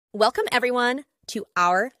Welcome everyone to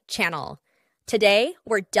our channel. Today,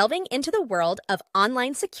 we're delving into the world of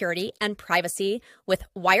online security and privacy with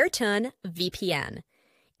TUN VPN.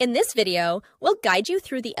 In this video, we'll guide you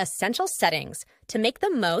through the essential settings to make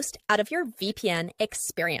the most out of your VPN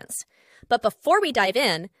experience. But before we dive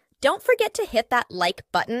in, don't forget to hit that like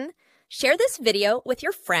button, share this video with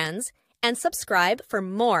your friends, and subscribe for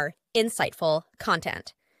more insightful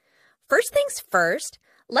content. First things first,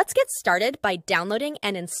 let's get started by downloading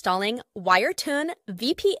and installing TUN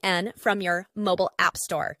VPN from your mobile app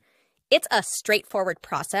store. It's a straightforward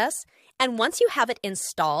process, and once you have it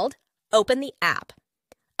installed, open the app.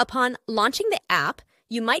 Upon launching the app,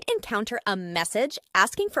 you might encounter a message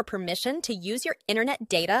asking for permission to use your internet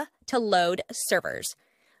data to load servers.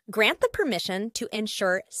 Grant the permission to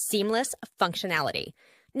ensure seamless functionality.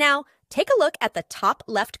 Now, take a look at the top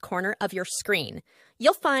left corner of your screen.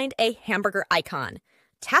 You'll find a hamburger icon.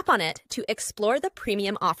 Tap on it to explore the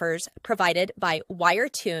premium offers provided by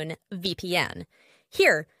TUN VPN.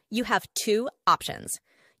 Here, you have two options.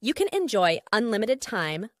 You can enjoy unlimited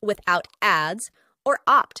time without ads or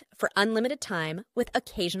opt for unlimited time with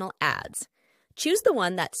occasional ads. Choose the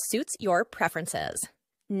one that suits your preferences.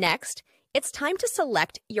 Next, it's time to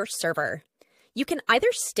select your server. You can either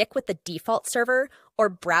stick with the default server or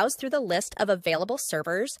browse through the list of available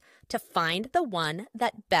servers to find the one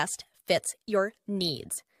that best fits your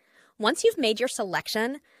needs. Once you've made your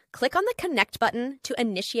selection, click on the Connect button to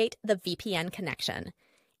initiate the VPN connection.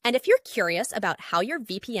 And if you're curious about how your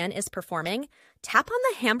VPN is performing, tap on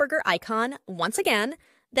the hamburger icon once again,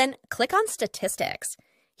 then click on Statistics.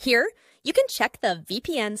 Here, you can check the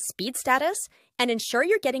VPN speed status and ensure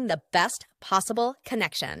you're getting the best possible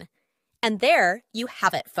connection. And there you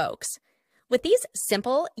have it, folks. With these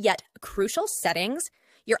simple yet crucial settings,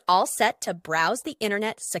 you're all set to browse the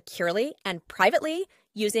internet securely and privately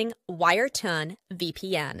using TUN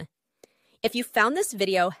VPN. If you found this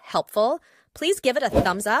video helpful, please give it a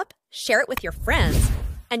thumbs up, share it with your friends,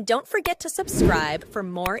 and don't forget to subscribe for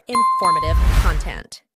more informative content.